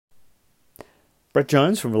Brett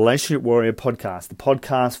Jones from Relationship Warrior Podcast, the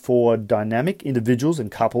podcast for dynamic individuals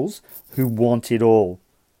and couples who want it all.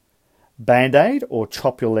 Band-Aid or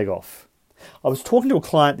chop your leg off. I was talking to a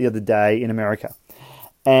client the other day in America,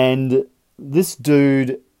 and this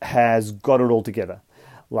dude has got it all together.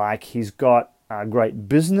 Like, he's got a great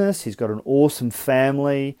business, he's got an awesome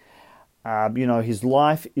family, his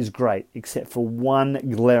life is great, except for one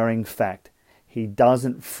glaring fact. He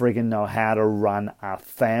doesn't friggin' know how to run a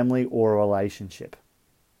family or a relationship.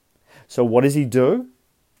 So what does he do?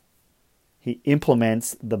 He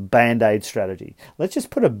implements the Band-Aid strategy. Let's just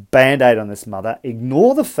put a Band-Aid on this mother.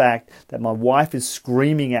 Ignore the fact that my wife is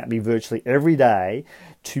screaming at me virtually every day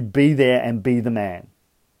to be there and be the man.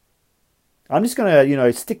 I'm just going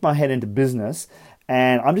to, stick my head into business,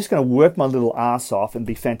 and I'm just going to work my little ass off and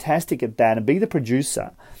be fantastic at that and be the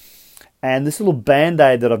producer. And this little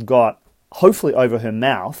Band-Aid that I've got, hopefully over her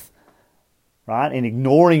mouth, right, and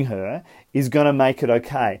ignoring her, is going to make it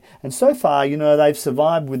okay. And so far, they've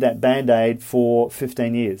survived with that Band-Aid for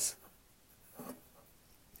 15 years.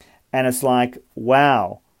 And it's like,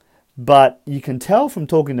 wow. But you can tell from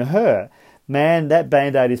talking to her, man, that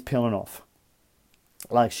Band-Aid is peeling off.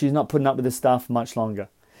 Like, she's not putting up with this stuff much longer.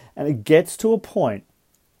 And it gets to a point,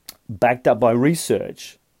 backed up by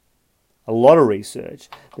research, a lot of research,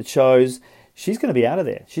 that shows she's going to be out of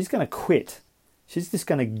there. She's going to quit. She's just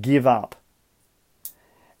going to give up.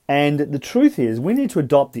 And the truth is, we need to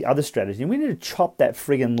adopt the other strategy. We need to chop that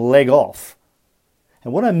friggin' leg off.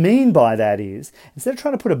 And what I mean by that is, instead of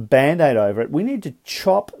trying to put a Band-Aid over it, we need to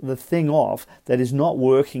chop the thing off that is not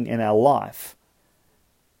working in our life.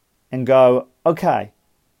 And go, okay,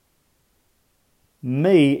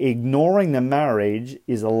 me ignoring the marriage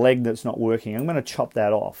is a leg that's not working. I'm going to chop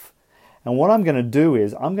that off. And what I'm going to do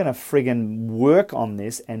is I'm going to friggin' work on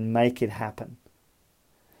this and make it happen.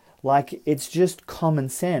 Like, it's just common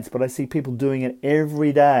sense, but I see people doing it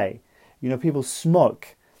every day. People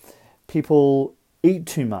smoke. People eat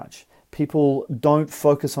too much. People don't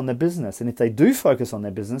focus on their business. And if they do focus on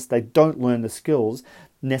their business, they don't learn the skills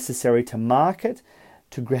necessary to market,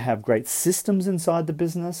 to have great systems inside the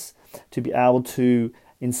business, to be able to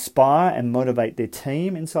inspire and motivate their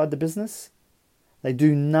team inside the business. They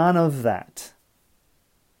do none of that.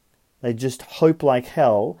 They just hope like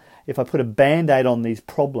hell, if I put a Band-Aid on these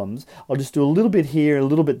problems, I'll just do a little bit here, a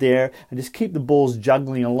little bit there, and just keep the balls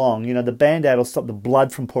juggling along. The Band-Aid will stop the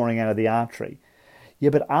blood from pouring out of the artery. Yeah,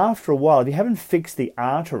 but after a while, if you haven't fixed the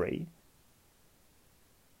artery,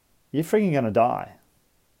 you're freaking going to die.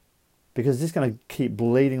 Because it's just going to keep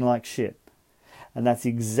bleeding like shit. And that's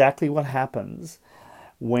exactly what happens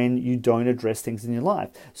when you don't address things in your life.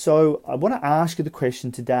 So I want to ask you the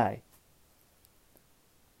question today.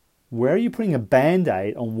 Where are you putting a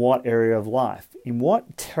Band-Aid on what area of life? In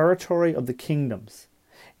what territory of the kingdoms?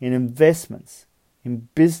 In investments, in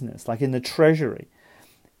business, like in the treasury,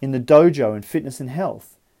 in the dojo, in fitness and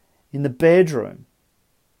health, in the bedroom,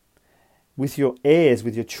 with your heirs,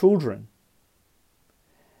 with your children,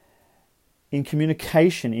 in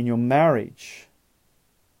communication, in your marriage,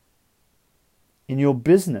 in your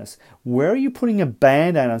business. Where are you putting a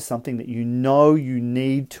Band-Aid on something that you know you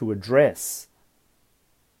need to address?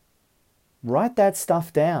 Write that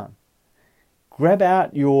stuff down. Grab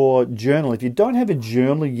out your journal. If you don't have a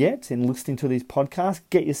journal yet in listening to these podcasts,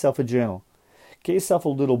 get yourself a journal. Get yourself a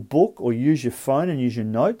little book or use your phone and use your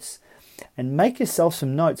notes and make yourself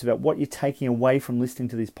some notes about what you're taking away from listening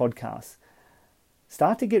to these podcasts.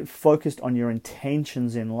 Start to get focused on your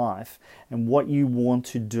intentions in life and what you want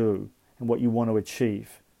to do and what you want to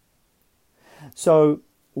achieve. So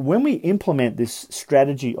when we implement this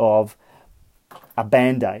strategy of a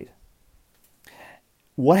Band-Aid,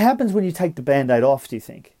 what happens when you take the Band-Aid off, do you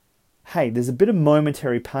think? Hey, there's a bit of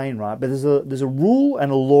momentary pain, right? But there's a rule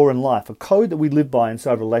and a law in life, a code that we live by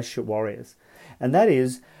inside Relationship Warriors. And that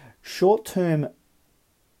is short-term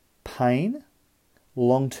pain,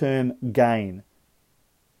 long-term gain.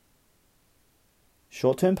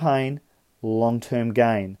 Short-term pain, long-term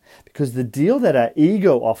gain. Because the deal that our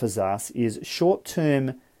ego offers us is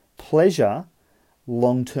short-term pleasure,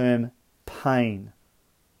 long-term pain.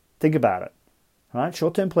 Think about it. Right?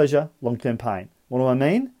 Short-term pleasure, long-term pain. What do I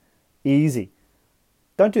mean? Easy.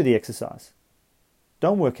 Don't do the exercise.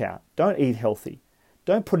 Don't work out. Don't eat healthy.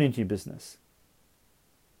 Don't put it into your business.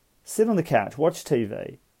 Sit on the couch, watch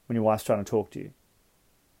TV when your wife's trying to talk to you.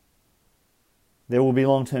 There will be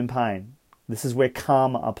long-term pain. This is where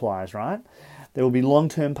karma applies, right? There will be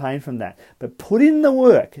long-term pain from that. But put in the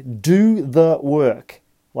work. Do the work.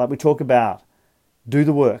 Like we talk about. Do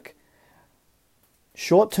the work.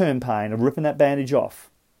 Short-term pain of ripping that bandage off,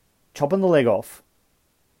 chopping the leg off.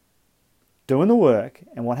 doing the work,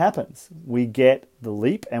 and what happens? We get the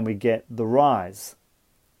leap and we get the rise.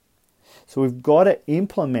 So we've got to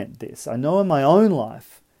implement this. I know in my own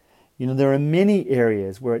life, there are many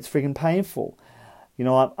areas where it's freaking painful. I'm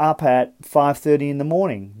up at 5:30 in the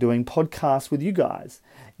morning doing podcasts with you guys.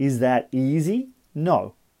 Is that easy?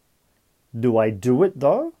 No. Do I do it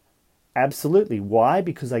though? Absolutely. Why?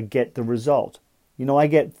 Because I get the result. I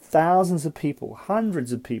get thousands of people,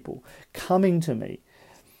 hundreds of people coming to me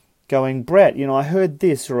going, Brett, I heard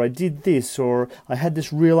this, or I did this, or I had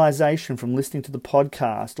this realization from listening to the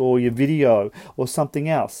podcast or your video or something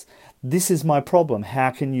else. This is my problem.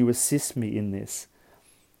 How can you assist me in this?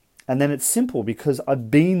 And then it's simple because I've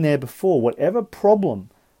been there before. Whatever problem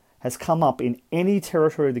has come up in any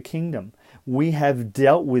territory of the kingdom, we have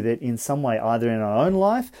dealt with it in some way, either in our own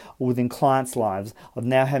life or within clients' lives, of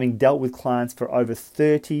now having dealt with clients for over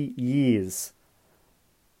 30 years.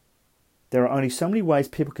 There are only so many ways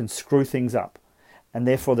people can screw things up, and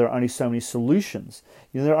therefore there are only so many solutions.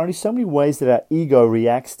 There are only so many ways that our ego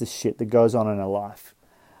reacts to shit that goes on in our life.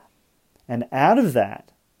 And out of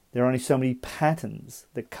that, there are only so many patterns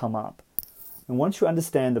that come up. And once you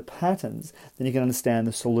understand the patterns, then you can understand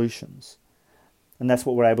the solutions. And that's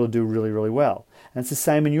what we're able to do really, really well. And it's the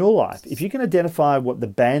same in your life. If you can identify what the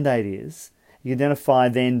Band-Aid is, you identify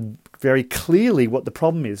then very clearly what the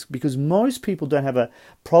problem is, because most people don't have a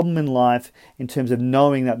problem in life in terms of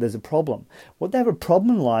knowing that there's a problem. What they have a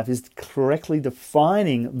problem in life is correctly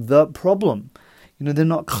defining the problem. They're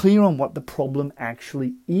not clear on what the problem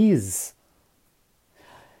actually is.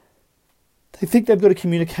 They think they've got a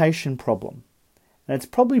communication problem. And it's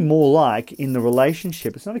probably more like in the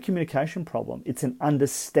relationship, it's not a communication problem, it's an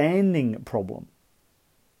understanding problem.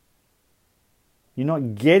 You're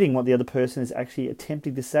not getting what the other person is actually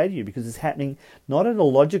attempting to say to you because it's happening not at a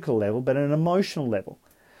logical level, but at an emotional level.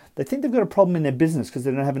 They think they've got a problem in their business because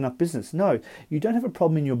they don't have enough business. No, you don't have a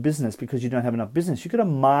problem in your business because you don't have enough business. You've got a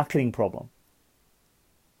marketing problem.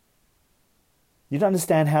 You don't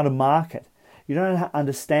understand how to market. You don't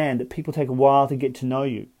understand that people take a while to get to know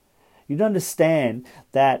you. You don't understand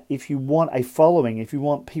that if you want a following, if you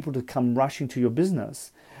want people to come rushing to your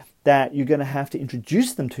business, that you're going to have to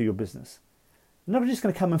introduce them to your business. They're not just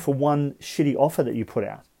going to come in for one shitty offer that you put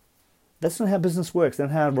out. That's not how business works.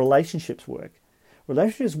 That's not how relationships work.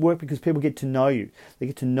 Relationships work because people get to know you. They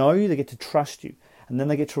get to know you, they get to trust you, and then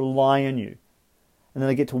they get to rely on you. And then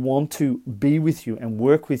they get to want to be with you and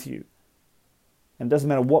work with you. And it doesn't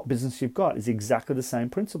matter what business you've got, it's exactly the same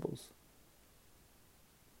principles.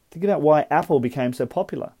 Think about why Apple became so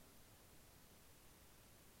popular.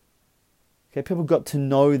 Okay, people got to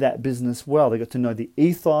know that business well. They got to know the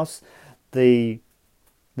ethos, the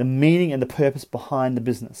meaning and the purpose behind the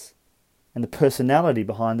business, and the personality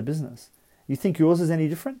behind the business. You think yours is any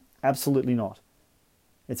different? Absolutely not.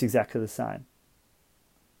 It's exactly the same.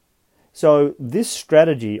 So this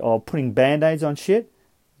strategy of putting Band-Aids on shit,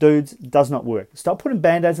 dudes, does not work. Stop putting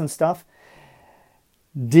Band-Aids on stuff.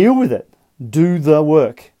 Deal with it. Do the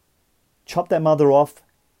work. Chop that mother off,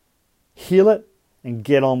 heal it, and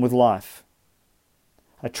get on with life.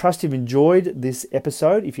 I trust you've enjoyed this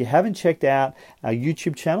episode. If you haven't checked out our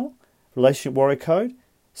YouTube channel, Relationship Warrior Code,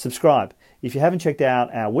 subscribe. If you haven't checked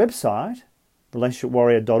out our website,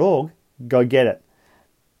 relationshipwarrior.org, go get it.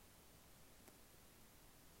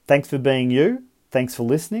 Thanks for being you. Thanks for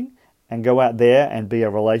listening. And go out there and be a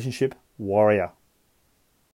relationship warrior.